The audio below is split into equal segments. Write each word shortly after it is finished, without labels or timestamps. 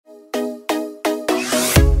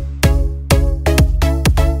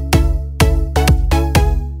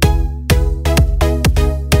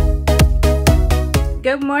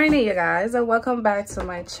Good morning, you guys, and welcome back to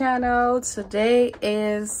my channel. Today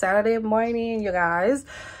is Saturday morning, you guys.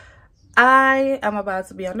 I am about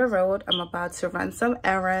to be on the road. I'm about to run some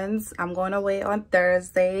errands. I'm going away on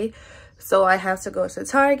Thursday, so I have to go to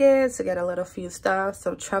Target to get a little few stuff,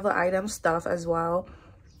 some travel item stuff as well.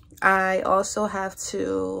 I also have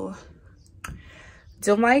to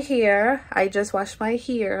do my hair. I just washed my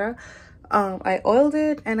hair. I oiled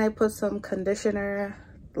it and I put some conditioner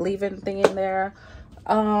leave-in thing in there.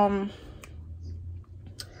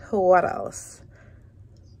 What else?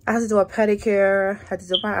 I had to do a pedicure, had to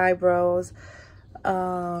do my eyebrows,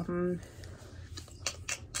 and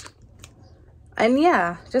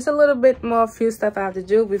yeah, just a little bit more few stuff I have to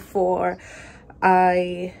do before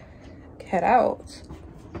I head out.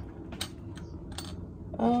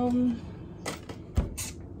 I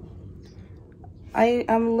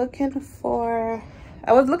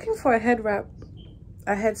was looking for a head wrap,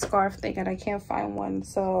 a head scarf thing, and I can't find one,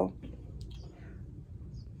 so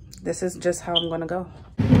this is just how I'm gonna go.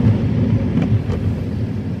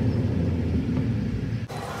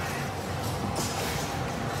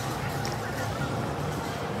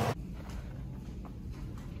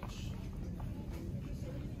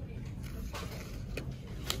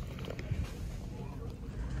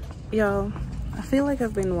 Yo, I feel like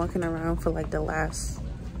I've been walking around for like the last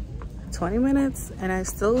 20 minutes and I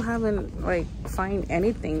still haven't like find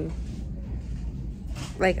anything.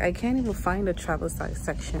 Like I can't even find the travel size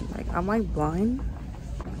section. Like, am I blind?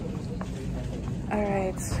 All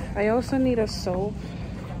right, I also need a soap.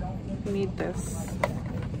 Need this.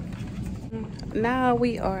 Now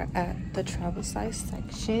we are at the travel size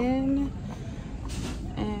section,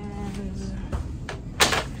 and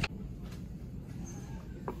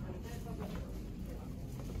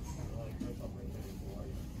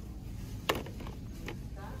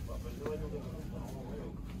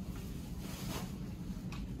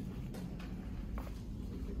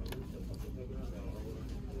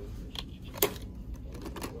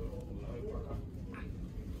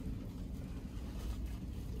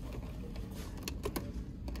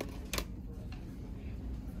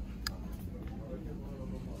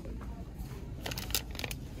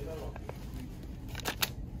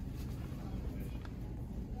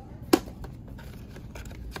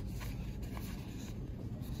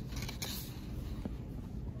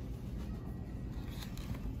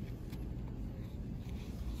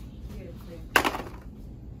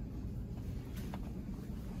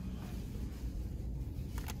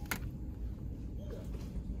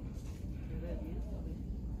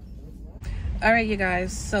all right, you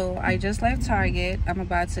guys, so I just left Target. I'm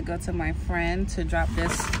about to go to my friend to drop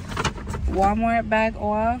this Walmart bag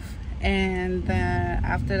off, and then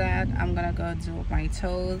after that I'm gonna go do my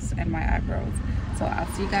toes and my eyebrows. So I'll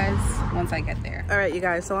see you guys once I get there. All right, you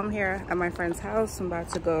guys, so I'm here at my friend's house. I'm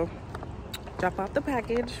about to go drop off the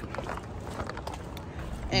package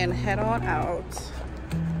and head on out.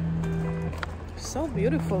 So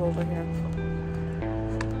beautiful over here.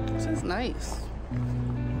 This is nice.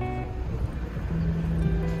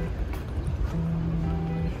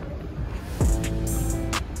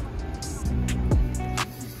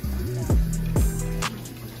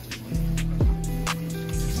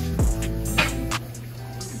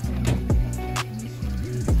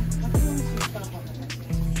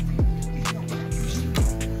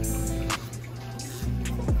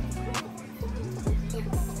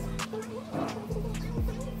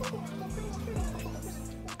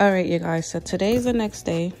 All right, you guys, so today's the next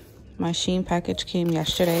day. My Shein package came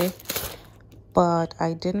yesterday, but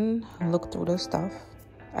I didn't look through the stuff.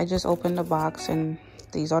 I just opened the box and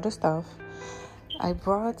these are the stuff. I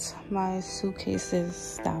brought my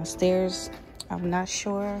suitcases downstairs. I'm not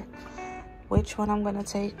sure which one I'm gonna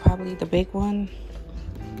take, probably the big one,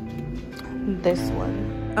 this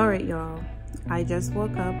one. All right, y'all, I just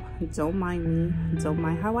woke up. Don't mind me, don't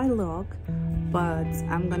mind how I look, but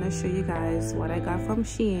I'm gonna show you guys what I got from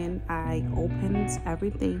Shein. I opened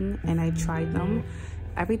everything and I tried them.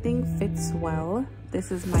 Everything fits well.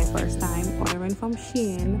 This is my first time ordering from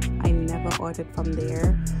Shein. I never ordered from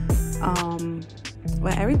there.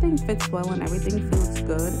 But everything fits well and everything feels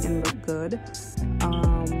good and look good.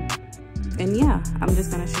 And yeah, I'm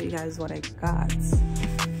just gonna show you guys what I got.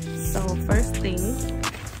 So first thing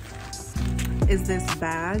is this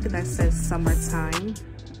bag that says summertime.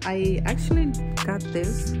 I actually got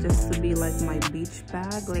this just to be like my beach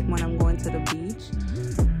bag, like when I'm going to the beach.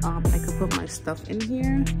 I could put my stuff in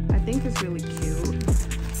here. I think it's really cute.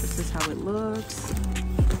 This is how it looks.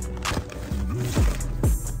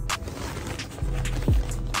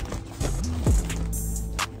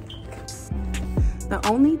 The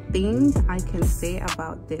only thing I can say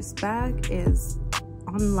about this bag is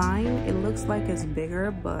online it looks like it's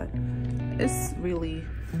bigger, but it's really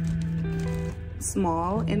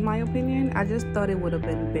small in my opinion. I just thought it would have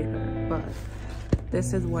been bigger, but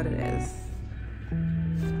this is what it is.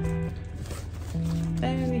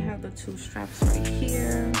 Then we have the 2 straps right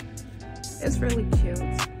here. It's really cute.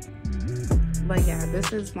 But yeah,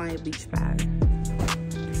 this is my beach bag.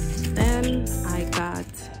 Then I got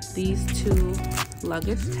these 2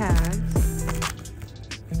 luggage tags.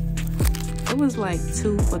 It was like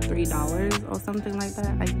 2 for $3 or something like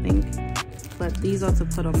that, I think. But these are to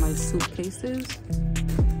put on my suitcases.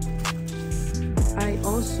 I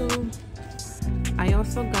also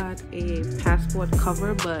got a passport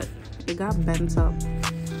cover, but it got bent up.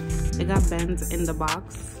 It got bent in the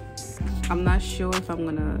box. I'm not sure if I'm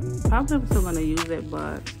still gonna use it,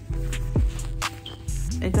 but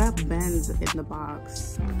it got bent in the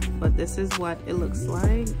box. But this is what it looks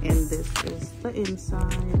like, and this is the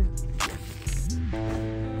inside.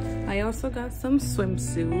 I also got some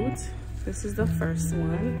swimsuits. This is the first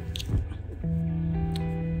one.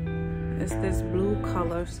 It's this blue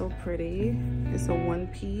color, so pretty. It's a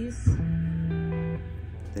 1-piece.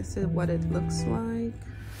 This is what it looks like.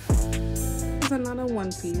 There's another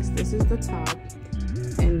 1-piece. This is the top,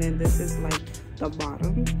 and then this is like the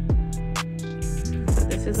bottom. So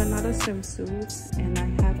this is another swimsuit, and I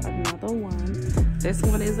have another one. This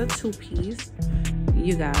one is a 2-piece.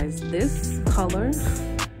 You guys, this color,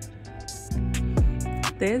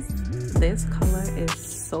 this color is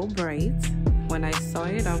so bright. When I saw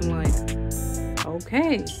it, I'm like,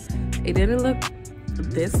 okay. It didn't look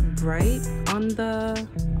this bright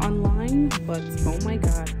online, but oh my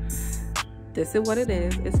god, this is what it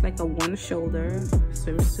is. It's like a 1-shoulder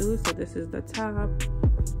swimsuit. So this is the top,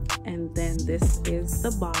 and then this is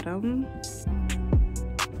the bottom.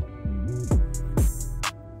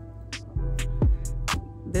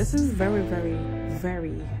 This is very, very,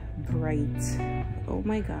 very bright. Oh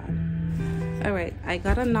my god. All right, I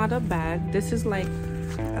got another bag. This is like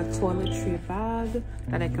a toiletry bag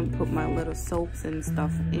that I can put my little soaps and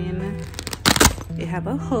stuff in. It have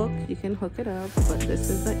a hook, you can hook it up, but this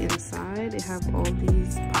is the inside. It have all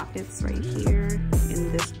these pockets right here,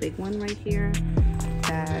 and this big one right here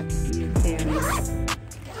that you can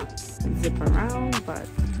zip around. But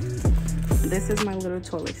this is my little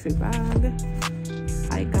toiletry bag.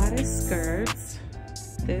 I got a skirt.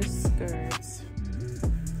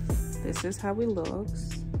 This is how it looks.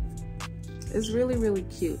 It's really, really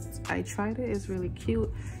cute. I tried it. It's really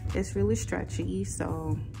cute. It's really stretchy.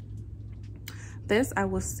 So this, I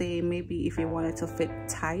would say, maybe if you wanted to fit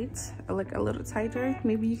tight, like a little tighter,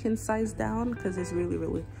 maybe you can size down, because it's really,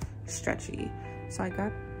 really stretchy. So I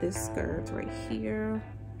got this skirt right here,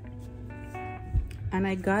 and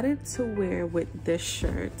I got it to wear with this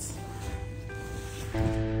shirt.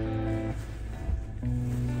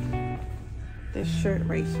 This shirt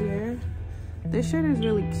right here. This shirt is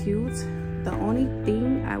really cute. The only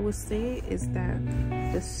thing I would say is that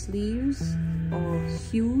the sleeves are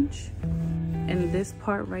huge, and this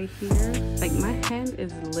part right here, like my hand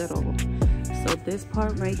is little, so this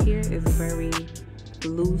part right here is very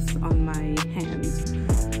loose on my hand.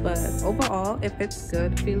 But overall, it fits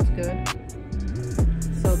good, feels good.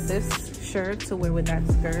 So this shirt to wear with that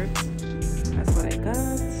skirt, that's what I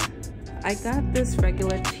got. I got this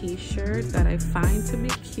regular t-shirt that I find to be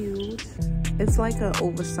cute. It's like an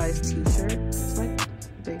oversized t-shirt. It's like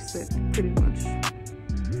basic, pretty much.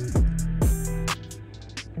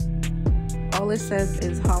 All it says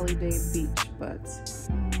is Holiday Beach, but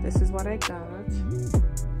this is what I got.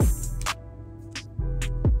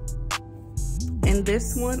 And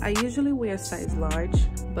this one, I usually wear size large,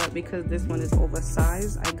 but because this one is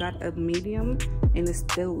oversized, I got a medium, and it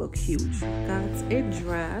still looks huge. Got a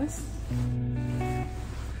dress.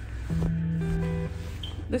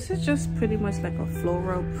 This is just pretty much like a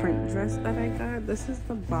floral print dress that I got. This is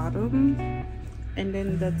the bottom, and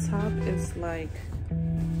then the top is like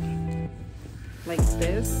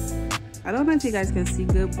this. I don't know if you guys can see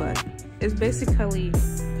good, but it's basically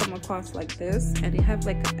come across like this, and it have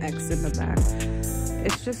like an X in the back.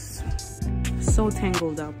 It's just so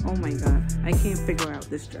tangled up. Oh my god, I can't figure out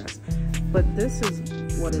this dress, but this is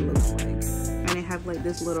what it looks like. And it have like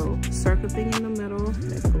this little circle thing in the middle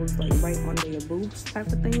that goes like right under your boobs type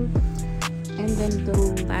of thing. And then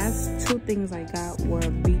the last 2 things I got were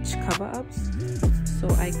beach cover-ups. So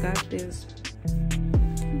I got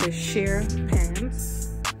the sheer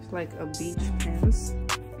pants. It's like a beach pants.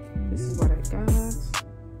 This is what I got.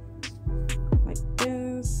 Like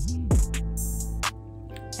this.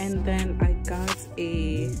 And then I got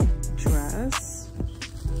a dress.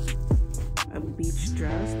 A beach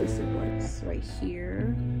dress. This is what's right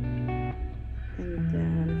here. And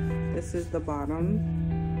then this is the bottom.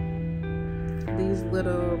 These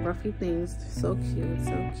little ruffy things, so cute,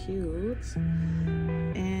 so cute.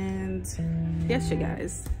 And yes, you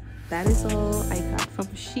guys, that is all I got from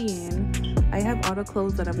Shein. I have other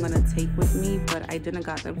clothes that I'm gonna take with me, but I didn't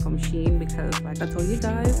got them from Shein because, like I told you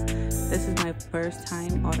guys, this is my first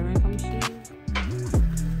time ordering from Shein.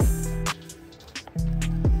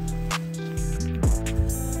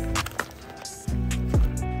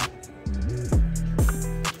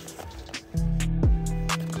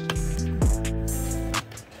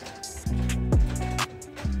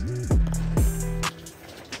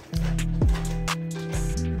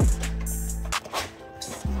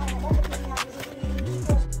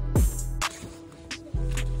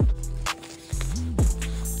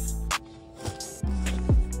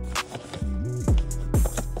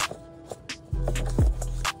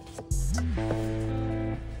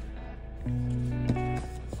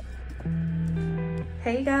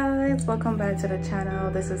 Hey guys, welcome back to the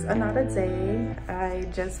channel. This is another day. I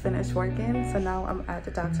just finished working, so now I'm at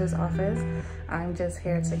the doctor's office. I'm just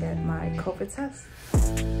here to get my COVID test. I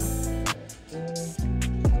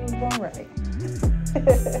was born ready.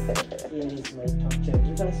 Yeah, he's my top chair.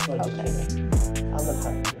 You guys follow me. I will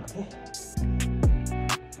hurt you, okay?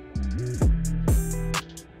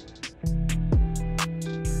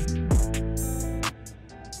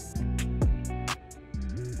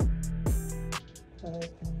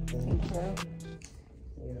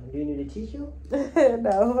 Do you need a tissue?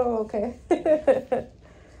 No, okay.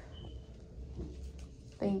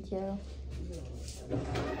 Thank you.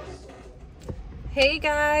 Hey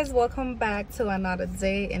guys, welcome back to another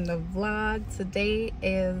day in the vlog. Today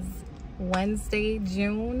is Wednesday,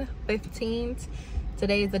 June 15th.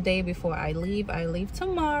 Today is the day before I leave. I leave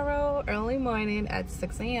tomorrow early morning at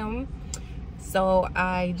 6 a.m. So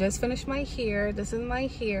I just finished my hair. This is my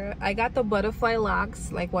hair. I got the butterfly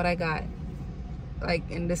locks, like what I got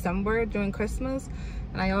like in December during Christmas,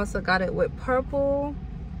 and I also got it with purple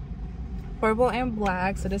and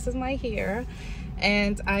black. So this is my hair,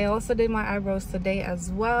 and I also did my eyebrows today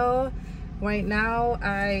as well. Right now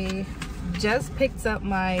I just picked up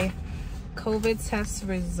my COVID test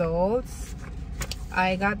results.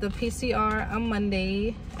 I got the PCR on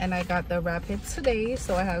Monday and I got the rapid today,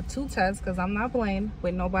 so I have 2 tests because I'm not playing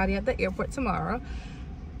with nobody at the airport tomorrow.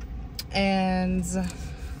 And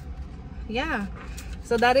yeah,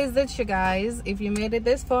 so that is it, you guys. If you made it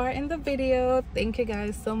this far in the video, thank you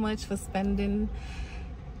guys so much for spending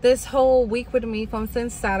this whole week with me from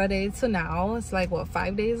since Saturday to now. It's like, what,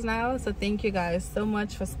 5 days now? So thank you guys so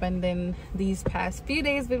much for spending these past few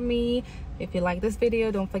days with me. If you like this video,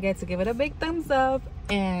 don't forget to give it a big thumbs up,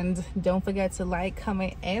 and don't forget to like,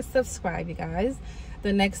 comment, and subscribe, you guys.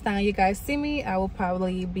 The next time you guys see me, I will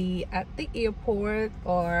probably be at the airport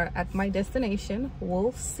or at my destination.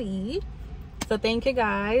 We'll see. So thank you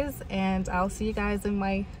guys, and I'll see you guys in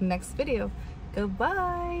my next video.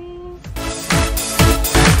 Goodbye.